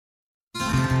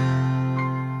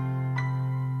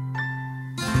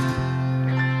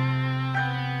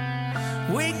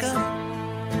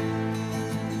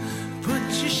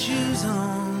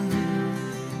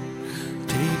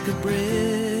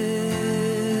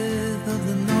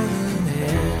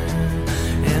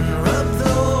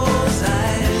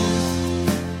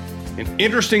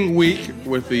Interesting week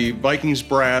with the Vikings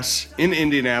brass in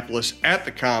Indianapolis at the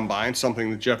Combine,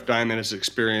 something that Jeff Diamond has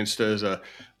experienced as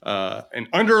an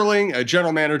underling, a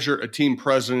general manager, a team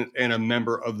president, and a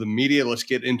member of the media. Let's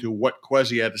get into what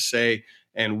Kwesi had to say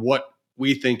and what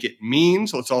we think it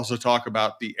means. Let's also talk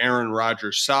about the Aaron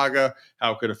Rodgers saga,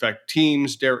 how it could affect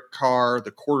teams, Derek Carr,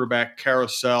 the quarterback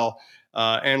carousel,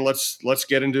 and let's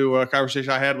get into a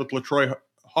conversation I had with LaTroy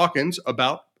Hawkins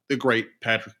about the great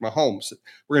Patrick Mahomes.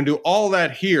 We're going to do all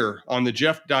that here on the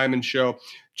Jeff Diamond Show.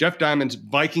 Jeff Diamond's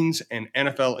Vikings and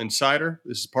NFL Insider.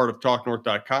 This is part of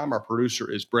TalkNorth.com. Our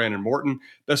producer is Brandon Morton.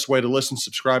 Best way to listen,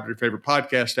 subscribe to your favorite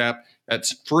podcast app.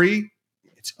 That's free.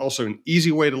 It's also an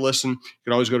easy way to listen. You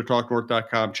can always go to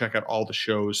TalkNorth.com, check out all the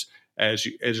shows as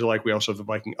you like. We also have the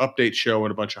Viking Update Show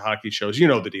and a bunch of hockey shows. You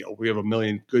know the deal. We have a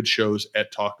million good shows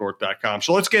at TalkNorth.com.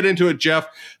 So let's get into it, Jeff.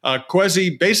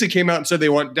 Kwesi basically came out and said they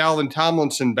want Dalvin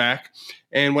Tomlinson back.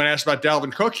 And when asked about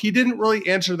Dalvin Cook, he didn't really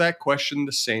answer that question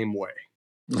the same way.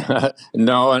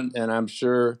 No, and I'm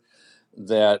sure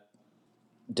that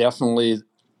definitely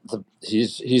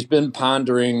he's been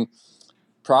pondering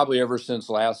probably ever since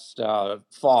last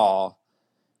fall,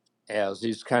 as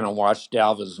he's kind of watched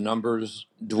Dalvin's numbers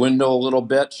dwindle a little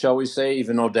bit, shall we say,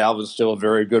 even though Dalvin's still a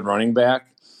very good running back.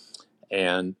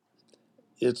 And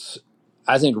it's,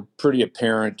 I think, pretty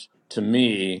apparent to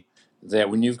me that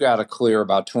when you've got to clear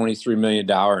about $23 million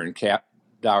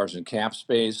in cap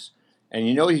space, and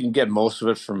you know you can get most of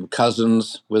it from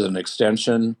Cousins with an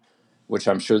extension, which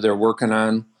I'm sure they're working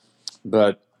on,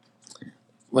 but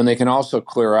when they can also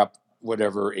clear up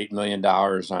whatever $8 million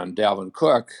on Dalvin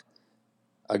Cook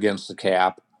against the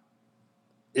cap,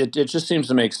 it just seems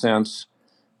to make sense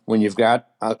when you've got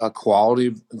a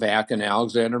quality back in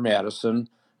Alexander Mattison.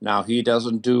 Now, he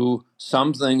doesn't do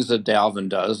some things that Dalvin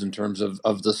does in terms of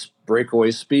the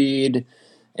breakaway speed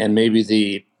and maybe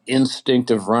the instinct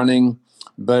of running,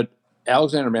 but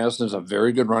Alexander Mattison is a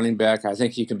very good running back. I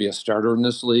think he can be a starter in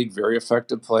this league, very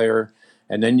effective player.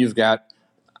 And then you've got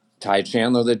Ty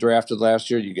Chandler they drafted last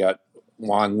year. You got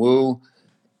Wang Wu,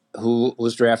 who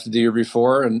was drafted the year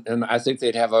before, and I think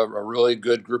they'd have a really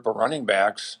good group of running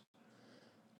backs.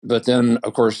 But then,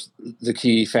 of course, the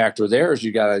key factor there is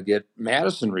you got to get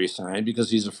Madison re-signed because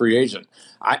he's a free agent.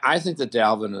 I think that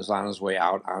Dalvin is on his way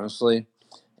out, honestly,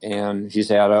 and he's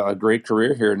had a great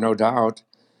career here, no doubt.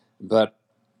 But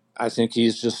I think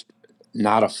he's just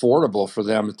not affordable for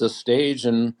them at this stage.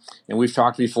 And we've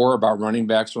talked before about running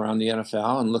backs around the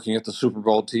NFL and looking at the Super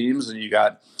Bowl teams, and you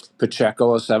got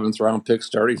Pacheco, a 7th-round pick,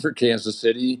 starting for Kansas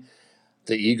City.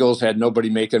 The Eagles had nobody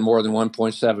making more than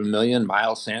 $1.7 million.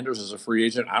 Miles Sanders is a free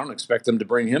agent. I don't expect them to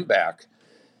bring him back,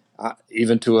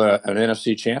 even to an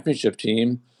NFC Championship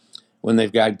team, when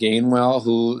they've got Gainwell,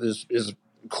 who is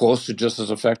close to just as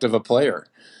effective a player.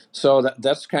 So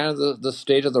that's kind of the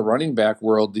state of the running back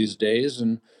world these days,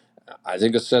 and I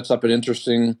think it sets up an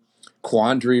interesting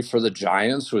quandary for the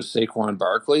Giants with Saquon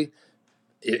Barkley.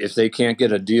 If they can't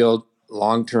get a deal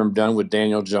long-term done with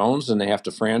Daniel Jones and they have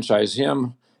to franchise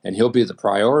him and he'll be the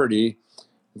priority,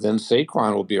 then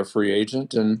Saquon will be a free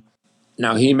agent. And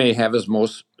now he may have his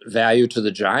most value to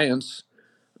the Giants,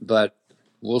 but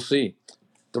we'll see.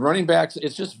 The running backs,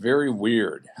 it's just very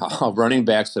weird how running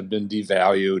backs have been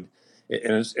devalued.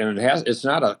 It's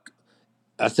not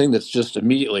a thing that's just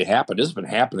immediately happened. It's been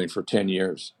happening for 10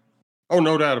 years. Oh,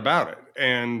 no doubt about it.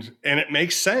 And it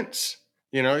makes sense.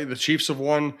 You know, the Chiefs have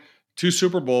won 2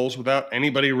 Super Bowls without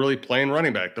anybody really playing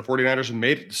running back. The 49ers have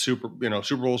made it to Super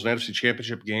Bowls and NFC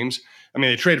Championship games. I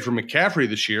mean, they traded for McCaffrey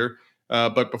this year,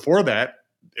 but before that,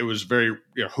 it was very,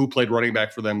 who played running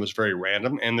back for them was very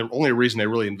random. And the only reason they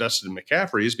really invested in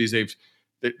McCaffrey is because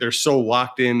they're so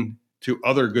locked in to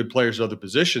other good players at other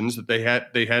positions that they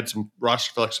had some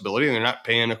roster flexibility, and they're not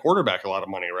paying a quarterback a lot of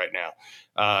money right now.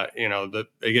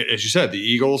 As you said, the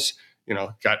Eagles,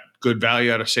 got good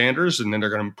value out of Sanders, and then they're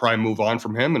going to probably move on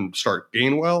from him and start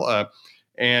Gainwell.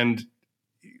 And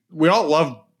we all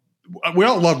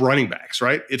love running backs,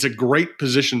 right? It's a great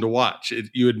position to watch.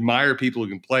 You admire people who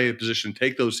can play a position,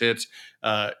 take those hits,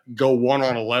 go 1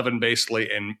 on 11 basically,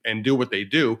 and do what they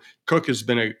do. Cook has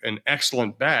been an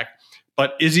excellent back,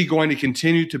 but is he going to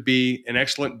continue to be an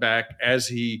excellent back as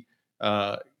he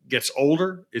gets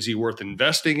older? Is he worth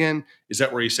investing in? Is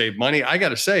that where you save money? I got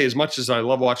to say, as much as I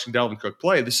love watching Dalvin Cook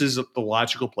play, this is the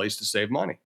logical place to save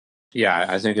money. Yeah,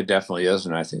 I think it definitely is,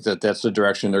 and I think that's the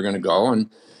direction they're going to go. And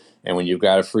when you've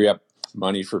got to free up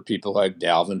money for people like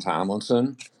Dalvin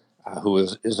Tomlinson, who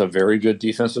is a very good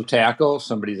defensive tackle,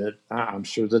 somebody that I'm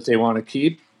sure that they want to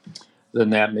keep, then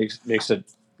that makes it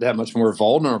that much more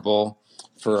vulnerable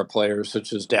for a player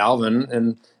such as Dalvin.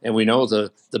 And we know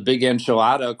the big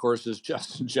enchilada, of course, is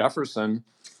Justin Jefferson,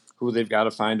 who they've got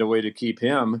to find a way to keep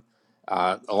him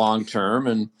long term.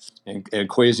 And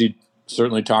Kwesi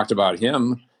certainly talked about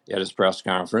him at his press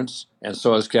conference, and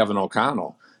so has Kevin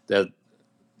O'Connell. That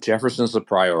Jefferson's the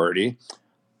priority,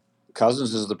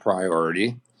 Cousins is the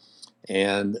priority,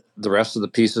 and the rest of the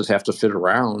pieces have to fit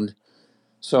around.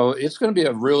 So it's going to be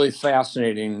a really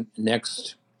fascinating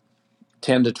next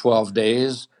 10 to 12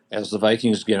 days as the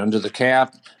Vikings get under the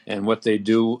cap and what they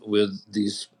do with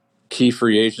these key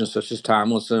free agents such as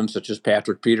Tomlinson, such as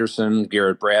Patrick Peterson,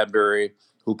 Garrett Bradbury,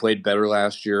 who played better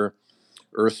last year,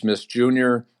 Irv Smith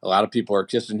Jr. A lot of people are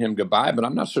kissing him goodbye, but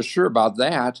I'm not so sure about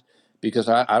that because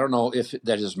I don't know if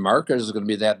that his market is going to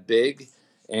be that big.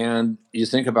 And you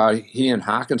think about he and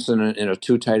Hawkinson in a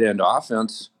two tight end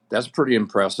offense, that's pretty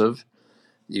impressive.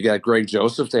 You got Greg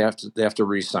Joseph they have to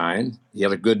re-sign. He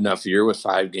had a good enough year with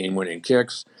 5 game-winning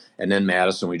kicks, and then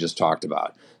Madison we just talked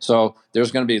about. So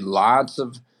there's going to be lots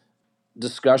of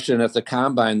discussion at the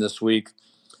Combine this week,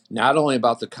 not only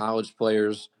about the college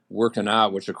players working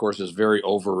out, which of course is very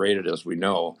overrated as we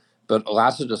know, but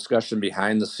lots of discussion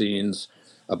behind the scenes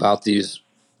about these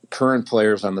current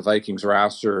players on the Vikings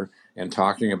roster and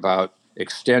talking about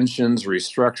extensions,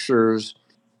 restructures,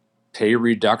 pay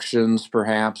reductions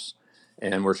perhaps.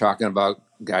 And we're talking about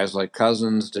guys like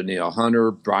Cousins, Danielle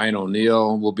Hunter, Brian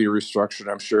O'Neill will be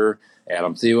restructured, I'm sure.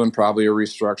 Adam Thielen probably a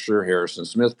restructure. Harrison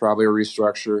Smith probably a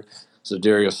restructure.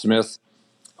 Zadarius Smith,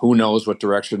 who knows what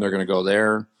direction they're going to go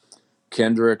there.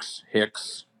 Kendricks,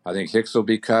 Hicks. I think Hicks will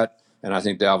be cut, and I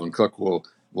think Dalvin Cook will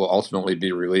ultimately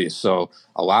be released. So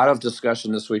a lot of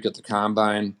discussion this week at the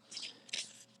Combine,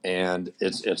 and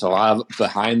it's a lot of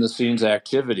behind the scenes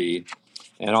activity.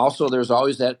 And also there's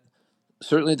always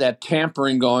certainly that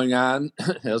tampering going on,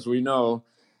 as we know,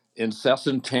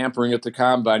 incessant tampering at the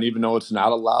Combine, even though it's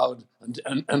not allowed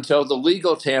until the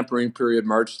legal tampering period,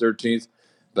 March 13th.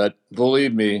 But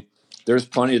believe me, there's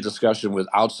plenty of discussion with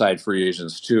outside free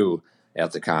agents, too,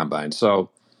 at the Combine. So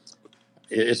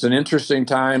it's an interesting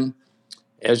time.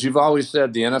 As you've always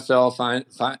said, the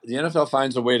NFL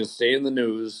finds a way to stay in the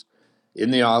news in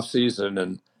the offseason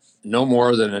and no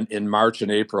more than in March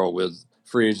and April with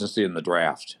free agency and the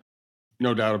draft.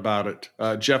 No doubt about it.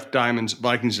 Jeff Diamond's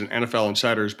Vikings and NFL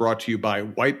Insider is brought to you by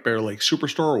White Bear Lake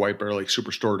Superstore,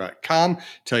 whitebearlakesuperstore.com.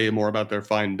 Tell you more about their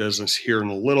fine business here in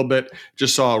a little bit.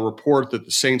 Just saw a report that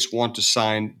the Saints want to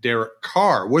sign Derek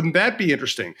Carr. Wouldn't that be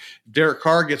interesting? Derek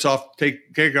Carr gets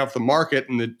take off the market,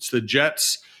 and it's the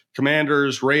Jets,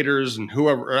 Commanders, Raiders, and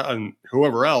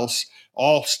whoever else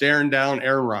all staring down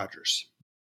Aaron Rodgers.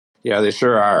 Yeah, they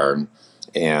sure are.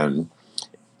 And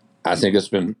I think it's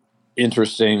been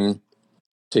interesting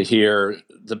to hear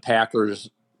the Packers'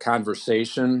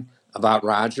 conversation about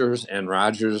Rodgers and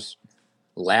Rodgers'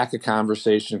 lack of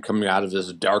conversation coming out of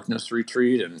his darkness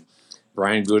retreat. And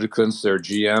Brian Gutekunst, their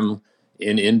GM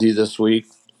in Indy this week,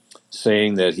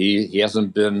 saying that he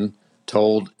hasn't been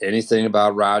told anything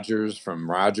about Rodgers from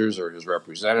Rodgers or his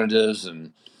representatives,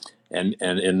 and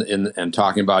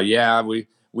talking about, yeah,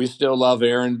 we still love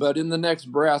Aaron, but in the next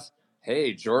breath,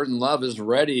 hey, Jordan Love is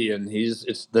ready, and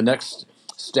it's the next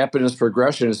step in his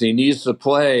progression is he needs to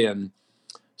play. And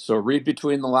so read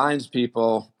between the lines,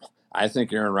 people. I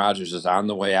think Aaron Rodgers is on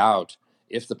the way out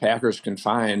if the Packers can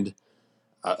find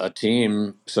a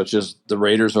team such as the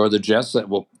Raiders or the Jets that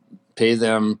will pay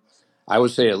them, I would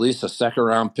say, at least a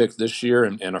second-round pick this year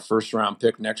and a first-round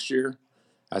pick next year.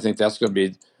 I think that's going to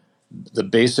be the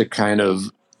basic kind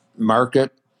of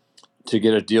market to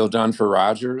get a deal done for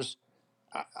Rodgers.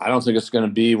 I don't think it's going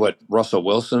to be what Russell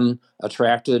Wilson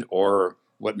attracted or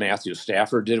what Matthew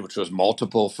Stafford did, which was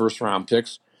multiple first-round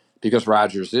picks, because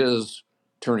Rodgers is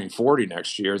turning 40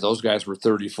 next year. Those guys were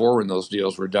 34 when those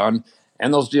deals were done,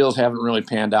 and those deals haven't really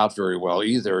panned out very well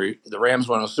either. The Rams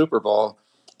won a Super Bowl,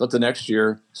 but the next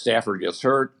year Stafford gets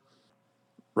hurt.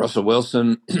 Russell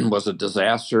Wilson was a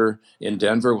disaster in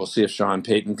Denver. We'll see if Sean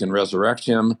Payton can resurrect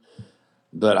him.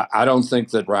 But I don't think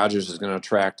that Rodgers is going to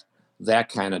attract that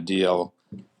kind of deal.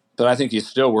 But I think he's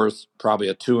still worth probably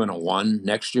a 2 and a 1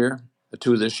 next year, a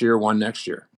 2 this year, 1 next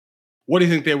year. What do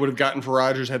you think they would have gotten for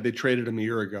Rodgers had they traded him a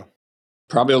year ago?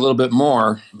 Probably a little bit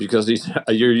more because he's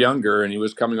a year younger and he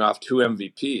was coming off 2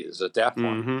 MVPs at that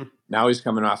point. Mm-hmm. Now he's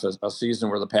coming off a season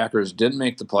where the Packers didn't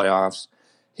make the playoffs.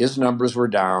 His numbers were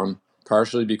down,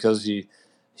 partially because he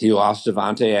lost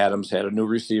Devontae Adams, had a new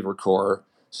receiver core.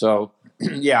 So,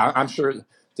 yeah, I'm sure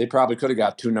they probably could have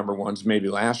got 2 number ones maybe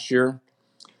last year.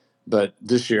 But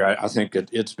this year, I think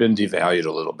it's been devalued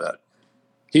a little bit.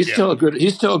 He's still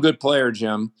a good player,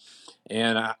 Jim.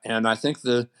 And I think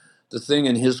the thing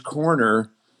in his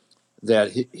corner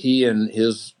that he and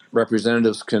his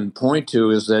representatives can point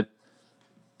to is that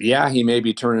yeah, he may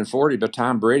be turning 40, but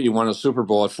Tom Brady won a Super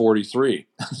Bowl at 43.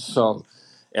 So,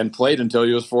 and played until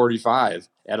he was 45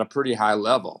 at a pretty high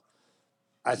level.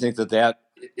 I think that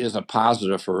is a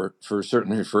positive for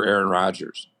certainly for Aaron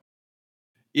Rodgers.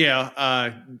 Yeah,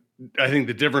 I think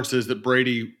the difference is that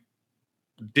Brady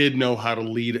did know how to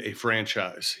lead a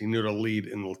franchise. He knew to lead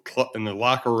in the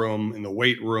locker room, in the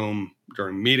weight room,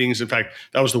 during meetings. In fact,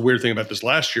 that was the weird thing about this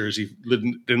last year is he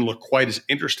didn't look quite as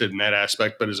interested in that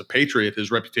aspect. But as a Patriot,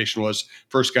 his reputation was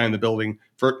first guy in the building,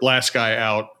 last guy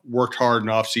out, worked hard in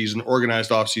offseason, organized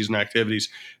offseason activities.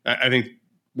 I think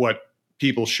what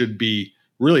people should be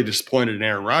really disappointed in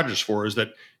Aaron Rodgers for is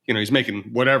that he's making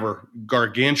whatever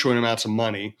gargantuan amounts of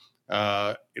money.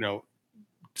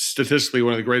 Statistically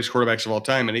one of the greatest quarterbacks of all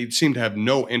time, and he seemed to have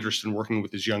no interest in working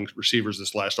with his young receivers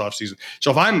this last offseason. So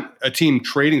if I'm a team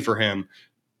trading for him,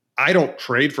 I don't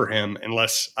trade for him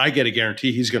unless I get a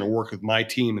guarantee he's going to work with my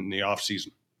team in the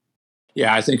offseason.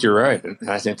 Yeah, I think you're right.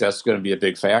 I think that's going to be a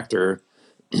big factor.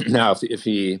 Now, if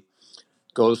he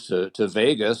goes to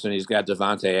Vegas and he's got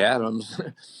Devontae Adams,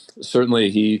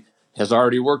 certainly he has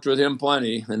already worked with him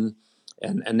plenty, and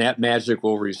that magic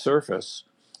will resurface.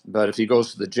 But if he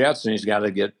goes to the Jets and he's got to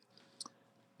get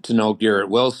to know Garrett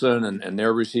Wilson and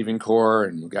their receiving core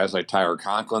and guys like Tyler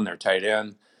Conklin, their tight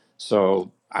end.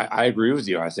 So I agree with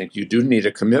you. I think you do need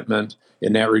a commitment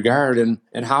in that regard.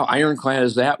 And how ironclad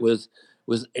is that with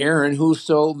Aaron, who's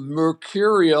so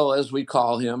mercurial, as we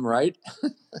call him, right?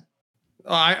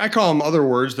 I call him other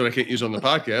words that I can't use on the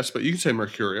podcast, but you can say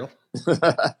mercurial.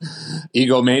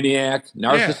 Egomaniac,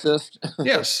 narcissist. Yeah.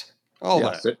 Yes, all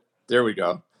yes, that. There we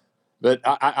go. But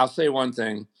I'll say one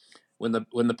thing: when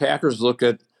the Packers look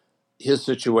at his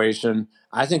situation,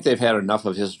 I think they've had enough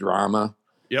of his drama.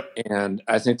 Yep. And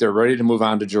I think they're ready to move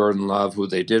on to Jordan Love, who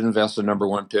they did invest a number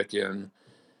one pick in.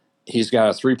 He's got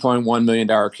a $3.1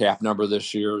 million cap number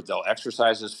this year. They'll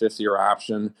exercise his fifth-year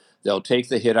option. They'll take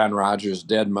the hit on Rodgers'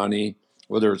 dead money,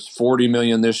 whether it's $40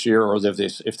 million this year or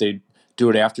if they do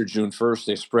it after June 1st,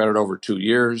 they spread it over 2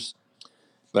 years.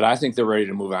 But I think they're ready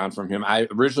to move on from him. I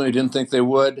originally didn't think they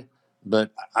would,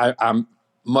 but I'm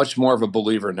much more of a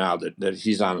believer now that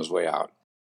he's on his way out.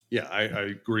 Yeah, I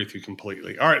agree with you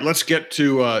completely. All right, let's get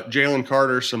to Jalen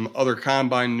Carter, some other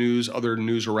combine news, other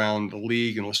news around the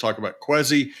league, and let's talk about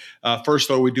Kwesi. First,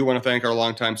 though, we do want to thank our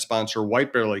longtime sponsor,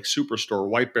 White Bear Lake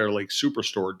Superstore,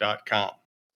 whitebearlakesuperstore.com.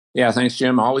 Yeah, thanks,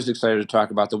 Jim. Always excited to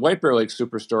talk about the White Bear Lake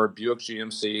Superstore, Buick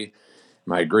GMC.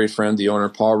 My great friend, the owner,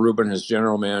 Paul Rubin, his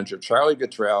general manager, Charlie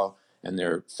Guttrell, and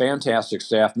their fantastic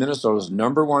staff, Minnesota's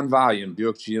number one volume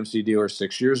Buick GMC dealer,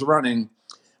 6 years running,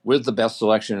 with the best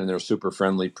selection in their super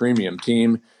friendly premium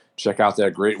team. Check out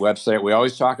that great website. We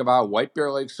always talk about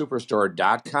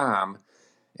whitebearlakesuperstore.com,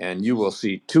 and you will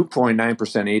see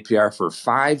 2.9% APR for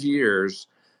 5 years,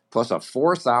 plus a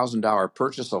 $4,000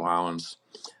 purchase allowance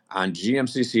on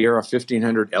GMC Sierra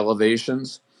 1500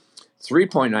 Elevations,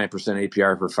 3.9%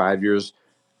 APR for 5 years,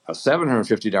 a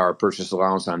 $750 purchase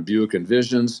allowance on Buick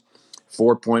Envisions,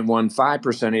 4.15%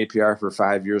 APR for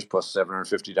 5 years, plus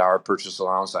 $750 purchase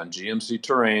allowance on GMC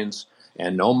Terrains,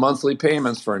 and no monthly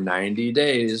payments for 90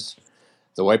 days.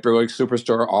 The White Bear Lake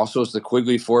Superstore also is the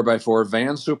Quigley 4x4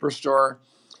 Van Superstore.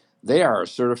 They are a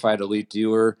certified elite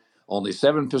dealer. Only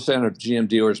 7% of GM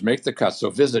dealers make the cut, so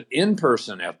visit in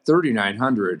person at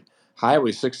 3900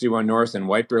 Highway 61 North in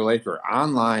White Bear Lake or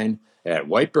online at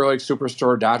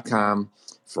whitebearlakesuperstore.com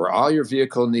for all your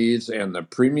vehicle needs and the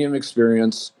premium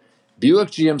experience. Buick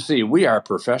GMC, we are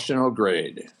professional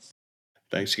grade.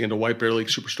 Thanks again to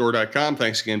whitebearlakesuperstore.com.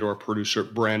 Thanks again to our producer,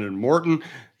 Brandon Morton.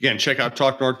 Again, check out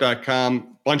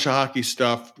talknorth.com. Bunch of hockey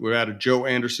stuff. We've added Joe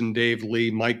Anderson, Dave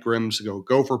Lee, Mike Grimm's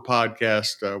Gopher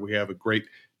podcast. We have a great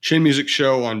chin music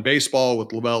show on baseball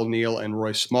with Lavelle Neal and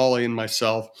Roy Smalley and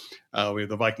myself. We have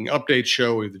the Viking Update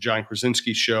show. We have the John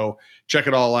Krasinski show. Check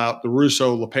it all out. The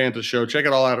Russo LaPanta show. Check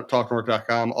it all out at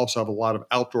talknorth.com. Also have a lot of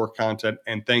outdoor content.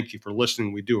 And thank you for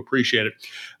listening. We do appreciate it.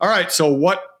 All right. So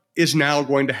what is now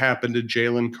going to happen to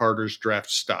Jalen Carter's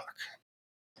draft stock?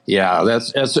 Yeah,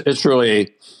 it's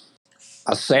really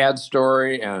a sad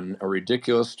story and a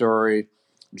ridiculous story.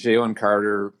 Jalen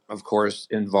Carter, of course,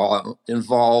 involved.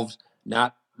 We're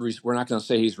not going to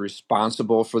say he's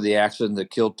responsible for the accident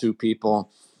that killed two people,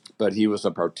 but he was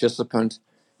a participant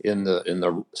in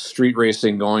the street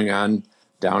racing going on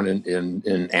down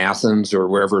in Athens or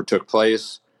wherever it took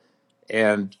place.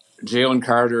 And Jalen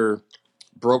Carter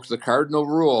broke the cardinal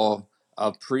rule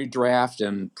of pre-draft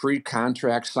and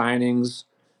pre-contract signings,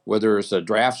 whether it's a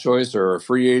draft choice or a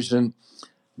free agent.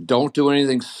 Don't do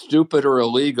anything stupid or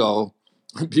illegal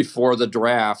before the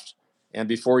draft and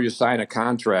before you sign a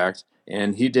contract.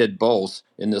 And he did both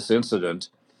in this incident.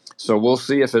 So we'll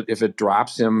see if it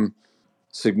drops him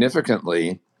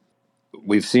significantly.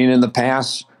 We've seen in the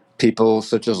past people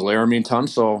such as Laramie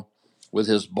Tunsil with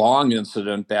his bong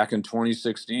incident back in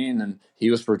 2016, and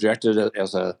he was projected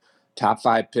as a top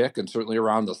 5 pick and certainly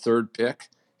around the 3rd pick.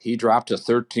 He dropped to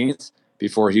 13th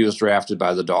before he was drafted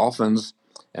by the Dolphins,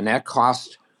 and that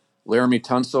cost Laramie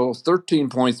Tunsil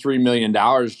 $13.3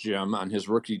 million, Jim, on his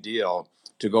rookie deal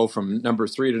to go from number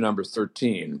 3 to number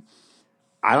 13.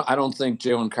 I don't think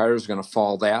Jalen Carter is going to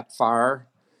fall that far,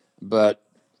 but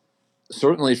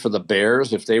certainly for the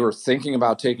Bears, if they were thinking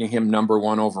about taking him number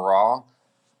 1 overall,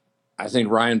 I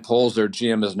think Ryan Poles, their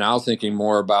GM, is now thinking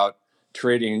more about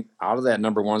trading out of that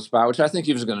number 1 spot, which I think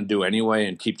he was going to do anyway,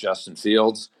 and keep Justin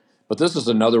Fields. But this is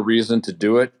another reason to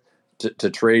do it,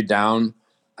 to trade down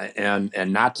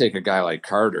and not take a guy like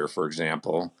Carter, for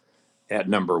example, at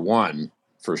number 1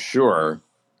 for sure,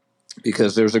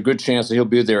 because there's a good chance that he'll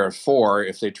be there at 4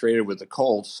 if they traded with the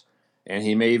Colts, and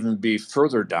he may even be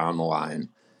further down the line.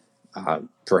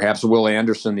 Perhaps Will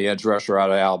Anderson, the edge rusher out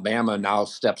of Alabama, now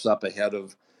steps up ahead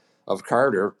of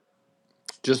Carter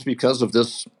just because of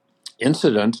this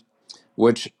incident,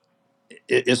 which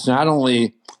it's not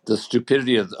only the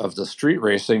stupidity of the street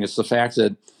racing, it's the fact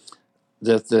that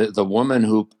the woman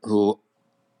who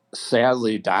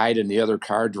sadly died in the other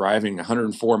car driving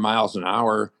 104 miles an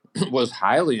hour was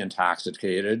highly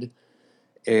intoxicated.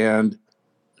 And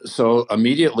so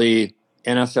immediately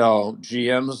NFL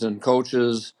GMs and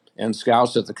coaches and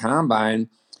scouts at the Combine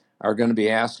are going to be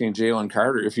asking Jalen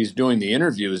Carter, if he's doing the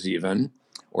interviews even,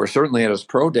 or certainly at his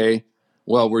pro day,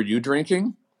 well, were you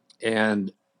drinking?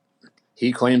 And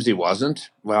he claims he wasn't.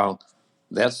 Well,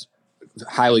 that's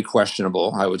highly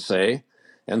questionable, I would say.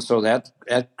 And so that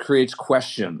creates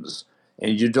questions.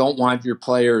 And you don't want your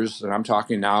players, and I'm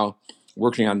talking now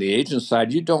working on the agent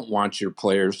side, you don't want your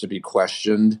players to be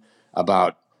questioned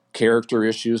about character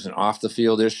issues and off the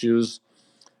field issues.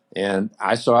 And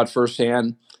I saw it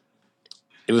firsthand.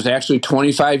 It was actually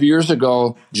 25 years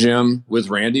ago, Jim, with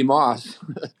Randy Moss,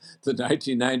 the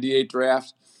 1998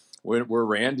 draft, where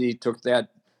Randy took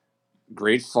that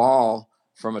great fall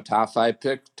from a top 5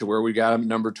 pick to where we got him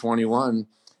number 21.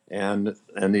 And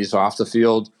these off the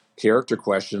field character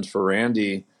questions for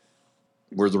Randy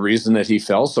were the reason that he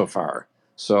fell so far.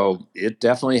 So it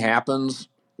definitely happens.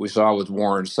 We saw it with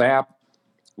Warren Sapp.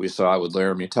 We saw it with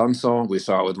Laramie Tunsil. We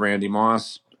saw it with Randy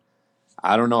Moss.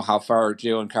 I don't know how far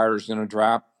Jalen Carter is going to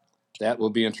drop. That will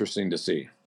be interesting to see.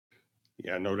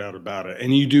 Yeah, no doubt about it.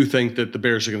 And you do think that the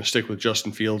Bears are going to stick with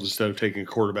Justin Fields instead of taking a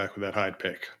quarterback with that high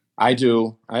pick? I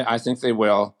do. I think they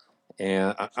will.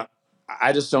 And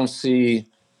I just don't see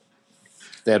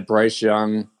that Bryce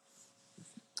Young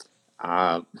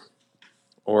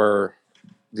or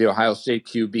the Ohio State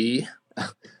QB.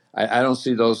 I don't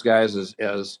see those guys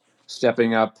as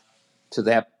stepping up to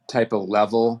that type of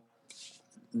level.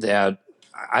 That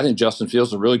I think Justin Fields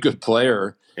is a really good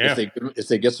player. Yeah. If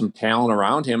they get some talent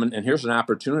around him, and here's an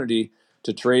opportunity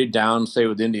to trade down, say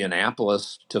with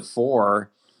Indianapolis to 4,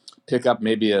 pick up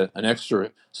maybe an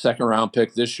extra 2nd round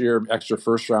pick this year, extra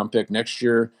 1st round pick next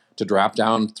year to drop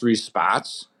down 3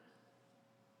 spots.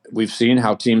 We've seen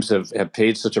how teams have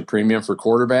paid such a premium for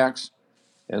quarterbacks.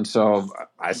 And so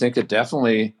I think it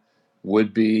definitely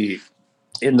would be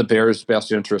in the Bears'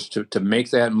 best interest to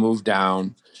make that move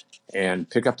down and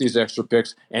pick up these extra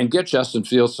picks and get Justin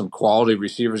Fields some quality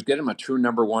receivers, get him a true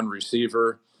number 1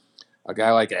 receiver, a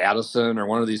guy like Addison or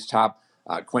one of these top,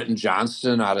 Quentin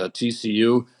Johnston out of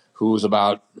TCU, who's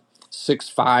about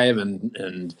 6'5"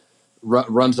 and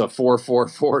runs a 4.4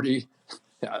 40.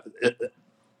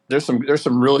 There's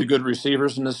some really good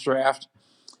receivers in this draft,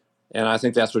 and I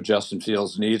think that's what Justin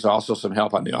Fields needs. Also, some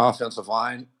help on the offensive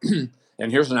line,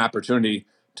 and here's an opportunity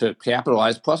to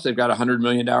capitalize. Plus, they've got $100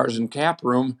 million in cap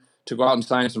room to go out and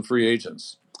sign some free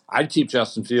agents. I'd keep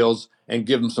Justin Fields and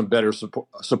give him some better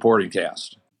supporting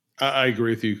cast. I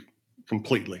agree with you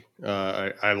completely.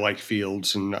 I like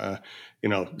Fields, and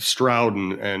Stroud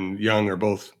and Young are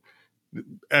both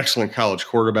excellent college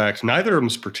quarterbacks. Neither of them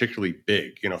is particularly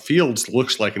big. Fields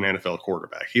looks like an NFL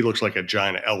quarterback. He looks like a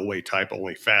giant Elway type,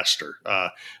 only faster.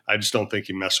 I just don't think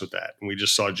he messed with that. And we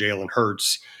just saw Jalen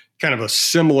Hurts, kind of a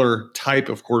similar type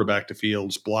of quarterback to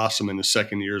Fields, blossom in his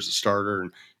 2nd year as a starter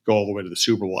and go all the way to the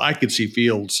Super Bowl. I could see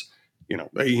Fields,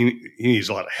 he needs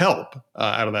a lot of help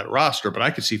out of that roster, but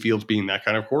I could see Fields being that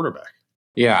kind of quarterback.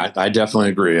 Yeah, I definitely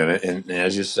agree. And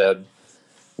as you said,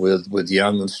 with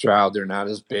Young and Stroud, they're not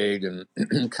as big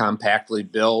and compactly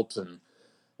built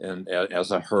and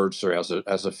as a Hurts or as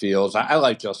a Fields. I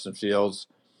like Justin Fields.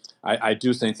 I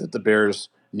do think that the Bears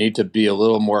need to be a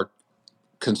little more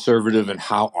conservative in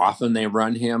how often they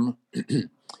run him.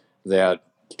 That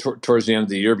towards the end of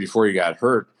the year before he got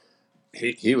hurt,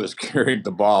 he was carrying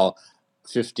the ball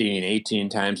 15, 18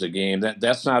 times a game.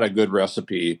 That's not a good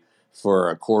recipe for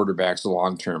a quarterback's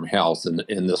long-term health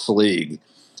in this league.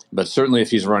 But certainly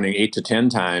if he's running 8 to 10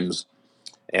 times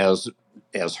as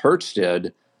Hurts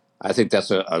did, I think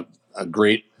that's a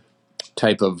great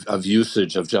type of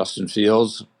usage of Justin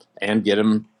Fields and get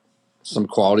him some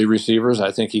quality receivers.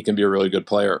 I think he can be a really good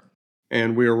player.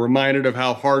 And we are reminded of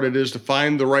how hard it is to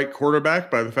find the right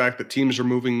quarterback by the fact that teams are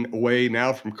moving away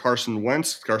now from Carson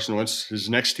Wentz. Carson Wentz, his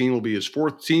next team will be his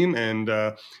fourth team, and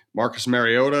Marcus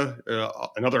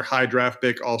Mariota, another high draft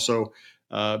pick, also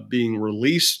being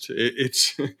released.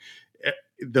 It's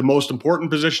the most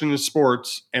important position in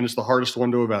sports, and it's the hardest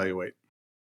one to evaluate.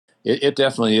 It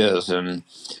definitely is. And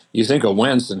you think of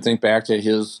Wentz and think back to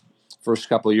his first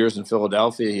couple of years in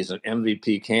Philadelphia. He's an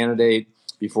MVP candidate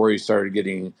before he started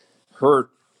getting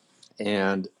hurt.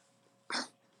 And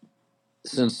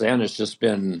since then, it's just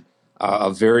been a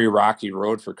very rocky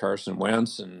road for Carson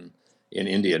Wentz. And in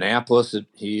Indianapolis,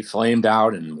 he flamed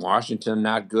out. In Washington,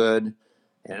 not good.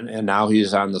 And now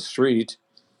he's on the street.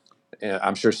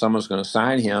 I'm sure someone's going to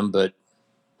sign him, but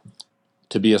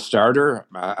to be a starter,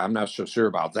 I'm not so sure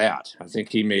about that. I think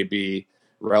he may be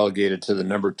relegated to the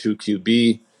number 2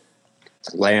 QB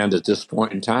land at this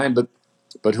point in time,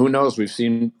 but who knows? We've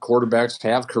seen quarterbacks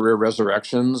have career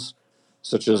resurrections,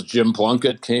 such as Jim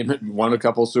Plunkett came and won a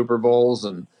couple Super Bowls,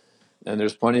 and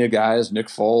there's plenty of guys, Nick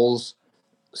Foles.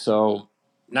 So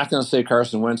not going to say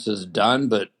Carson Wentz is done,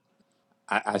 but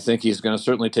I think he's going to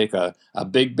certainly take a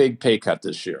big pay cut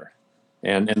this year.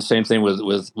 And same thing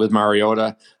with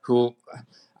Mariota, who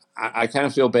I kind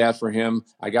of feel bad for him.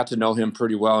 I got to know him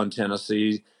pretty well in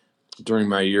Tennessee during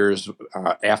my years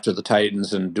after the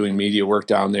Titans and doing media work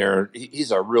down there. He's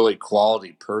a really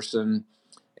quality person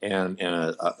and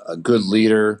a good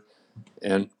leader.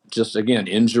 And just, again,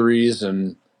 injuries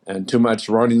and too much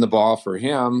running the ball for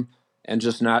him and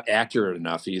just not accurate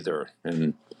enough either.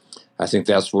 And I think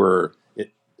that's where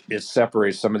it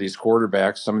separates some of these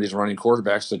quarterbacks, some of these running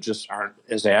quarterbacks that just aren't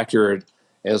as accurate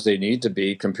as they need to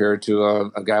be compared to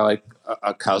a guy like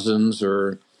a Cousins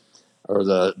or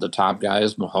the top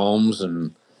guys, Mahomes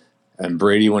and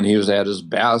Brady when he was at his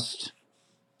best,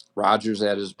 Rodgers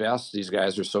at his best. These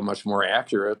guys are so much more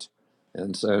accurate,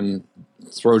 and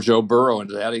throw Joe Burrow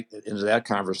into that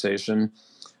conversation,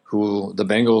 who the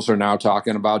Bengals are now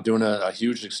talking about doing a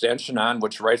huge extension on,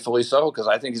 which rightfully so, because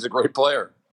I think he's a great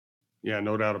player. Yeah,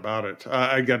 no doubt about it.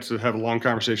 I got to have a long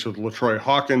conversation with LaTroy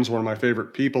Hawkins, one of my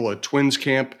favorite people at Twins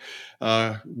camp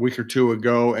a week or two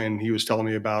ago, and he was telling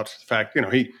me about the fact,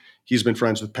 he's been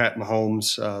friends with Pat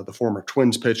Mahomes, the former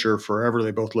Twins pitcher, forever. They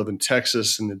both live in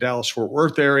Texas in the Dallas-Fort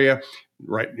Worth area,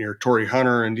 right near Torrey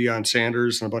Hunter and Deion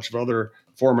Sanders and a bunch of other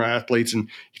former athletes. And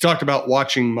he talked about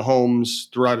watching Mahomes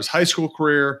throughout his high school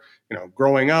career,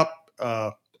 growing up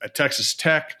at Texas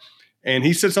Tech. And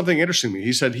he said something interesting to me.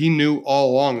 He said he knew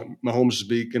all along that Mahomes was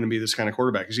going to be this kind of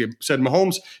quarterback. He said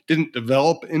Mahomes didn't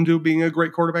develop into being a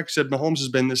great quarterback. He said Mahomes has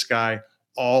been this guy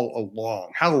all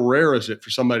along. How rare is it for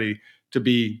somebody to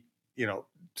be,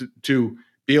 to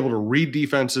be able to read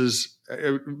defenses?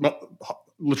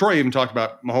 LaTroy even talked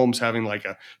about Mahomes having like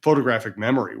a photographic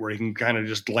memory where he can kind of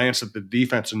just glance at the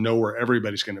defense and know where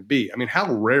everybody's going to be. I mean,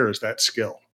 how rare is that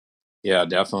skill? Yeah,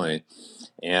 definitely.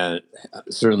 And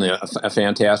certainly a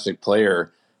fantastic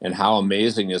player. And how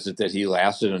amazing is it that he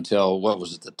lasted until, what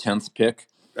was it, the 10th pick?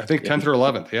 I think 10th or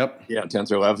 11th, yep. Yeah,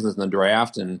 10th or 11th in the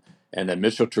draft. And then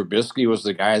Mitchell Trubisky was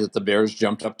the guy that the Bears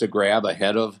jumped up to grab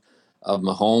ahead of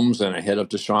Mahomes and ahead of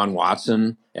Deshaun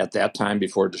Watson at that time,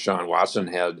 before Deshaun Watson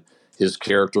had his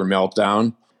character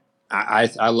meltdown.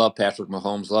 I love Patrick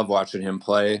Mahomes, love watching him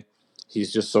play.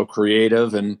 He's just so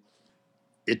creative, and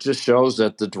it just shows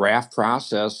that the draft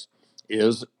process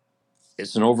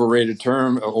it's an overrated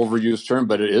term, overused term,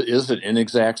 but it is an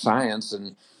inexact science.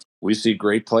 And we see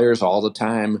great players all the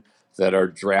time that are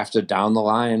drafted down the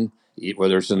line,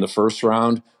 whether it's in the first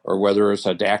round or whether it's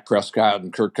a Dak Prescott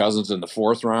and Kirk Cousins in the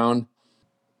fourth round,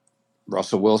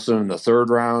 Russell Wilson in the third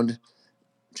round,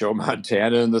 Joe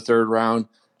Montana in the third round.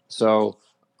 So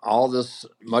all this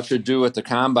much ado at the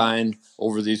combine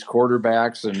over these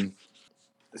quarterbacks and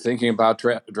thinking about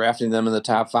drafting them in the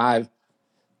top 5.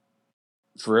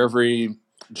 For every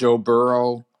Joe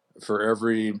Burrow, for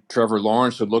every Trevor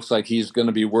Lawrence who looks like he's going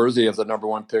to be worthy of the number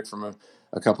 1 pick from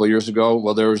a couple of years ago,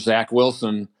 well, there's Zach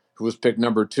Wilson, who was picked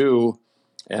number 2,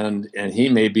 and he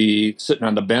may be sitting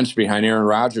on the bench behind Aaron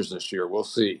Rodgers this year. We'll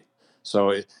see.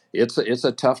 So it's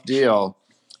a tough deal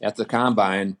at the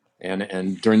combine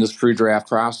and during this pre-draft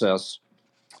process.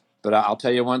 But I'll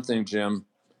tell you one thing, Jim.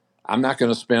 I'm not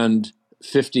going to spend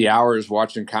 50 hours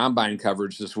watching combine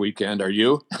coverage this weekend. Are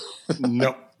you?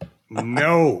 No,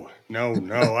 no.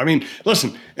 I mean,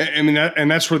 listen, I mean,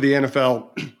 that's where the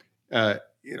NFL,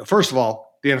 first of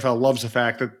all, the NFL loves the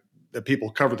fact that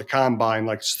people cover the combine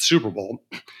like it's the Super Bowl.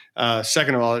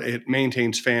 Second of all, it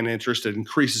maintains fan interest. It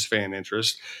increases fan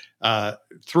interest.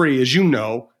 Three, as you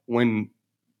know, when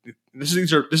this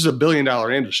is a $1 billion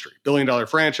industry, $1 billion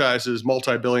franchises,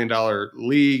 multi-billion dollar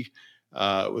league,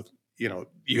 with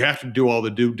you have to do all the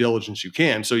due diligence you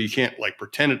can. So you can't like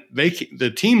pretend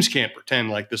the teams can't pretend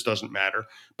like this doesn't matter.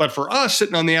 But for us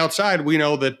sitting on the outside, we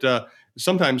know that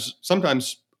sometimes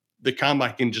the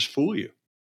combine can just fool you.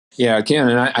 Yeah, it can.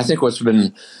 And I think what's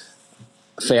been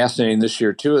fascinating this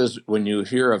year too is when you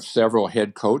hear of several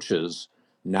head coaches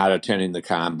not attending the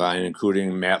combine,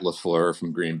 including Matt LaFleur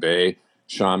from Green Bay,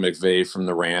 Sean McVay from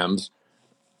the Rams.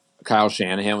 Kyle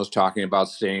Shanahan was talking about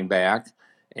staying back,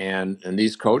 and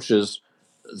these coaches,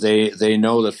 they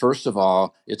know that first of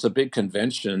all, it's a big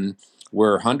convention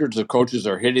where hundreds of coaches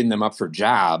are hitting them up for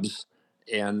jobs,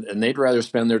 and they'd rather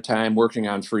spend their time working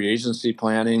on free agency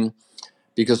planning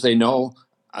because they know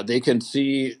they can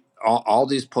see all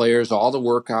these players, all the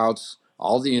workouts,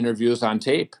 all the interviews on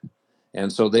tape,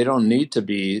 and so they don't need to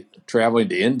be traveling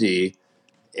to Indy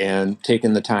and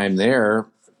taking the time there.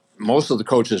 Most of the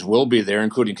coaches will be there,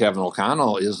 including Kevin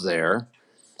O'Connell is there,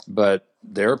 but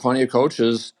there are plenty of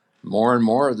coaches, more and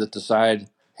more, that decide,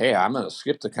 hey, I'm going to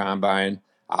skip the combine.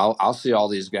 I'll see all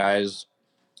these guys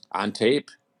on tape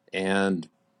and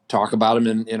talk about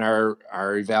them in our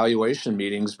evaluation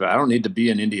meetings, but I don't need to be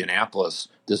in Indianapolis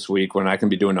this week when I can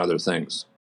be doing other things.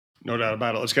 No doubt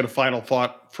about it. Let's get a final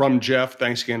thought from Jeff.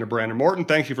 Thanks again to Brandon Morton.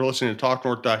 Thank you for listening to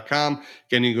TalkNorth.com.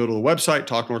 Again, you can go to the website,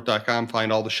 TalkNorth.com,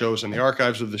 find all the shows and the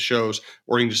archives of the shows,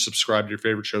 or you can just subscribe to your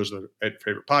favorite shows at your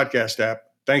favorite podcast app.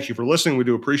 Thank you for listening. We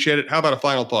do appreciate it. How about a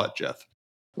final thought, Jeff?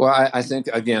 Well, I think,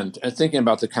 again, thinking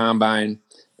about the combine,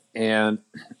 and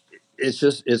it's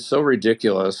so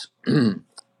ridiculous,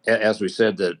 as we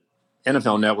said, that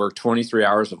NFL Network, 23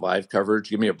 hours of live coverage.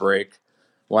 Give me a break.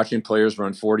 Watching players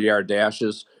run 40-yard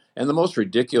dashes. And the most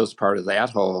ridiculous part of that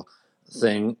whole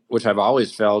thing, which I've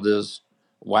always felt, is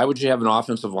why would you have an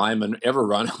offensive lineman ever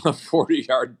run a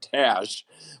 40-yard dash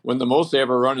when the most they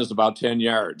ever run is about 10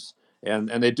 yards? And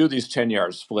they do these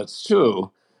 10-yard splits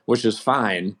too, which is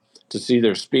fine to see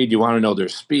their speed. You want to know their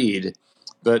speed.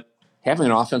 But having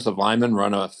an offensive lineman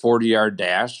run a 40-yard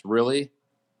dash, really?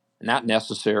 Not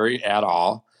necessary at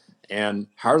all, and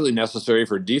hardly necessary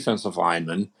for defensive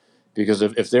linemen, because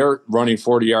if they're running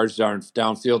 40 yards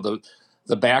downfield,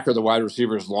 the back or the wide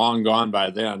receiver is long gone by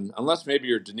then, unless maybe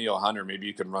you're Danielle Hunter. Maybe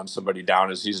you can run somebody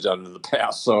down as he's done in the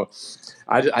past. So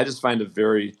I just find it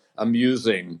very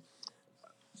amusing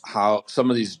how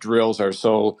some of these drills are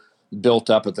so built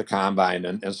up at the combine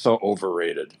and so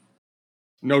overrated.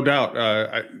 No doubt.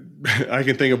 I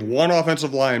can think of one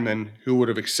offensive lineman who would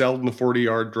have excelled in the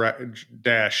 40-yard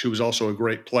dash, who was also a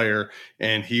great player,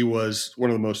 and he was one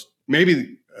of the most,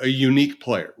 maybe a unique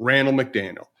player, Randall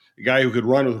McDaniel, a guy who could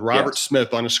run with Robert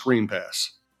Smith on a screen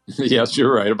pass. Yes,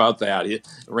 you're right about that.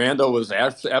 Randall was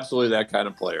absolutely that kind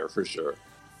of player, for sure.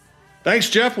 Thanks,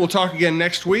 Jeff. We'll talk again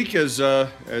next week as the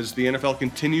NFL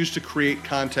continues to create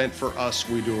content for us.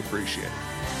 We do appreciate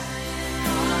it.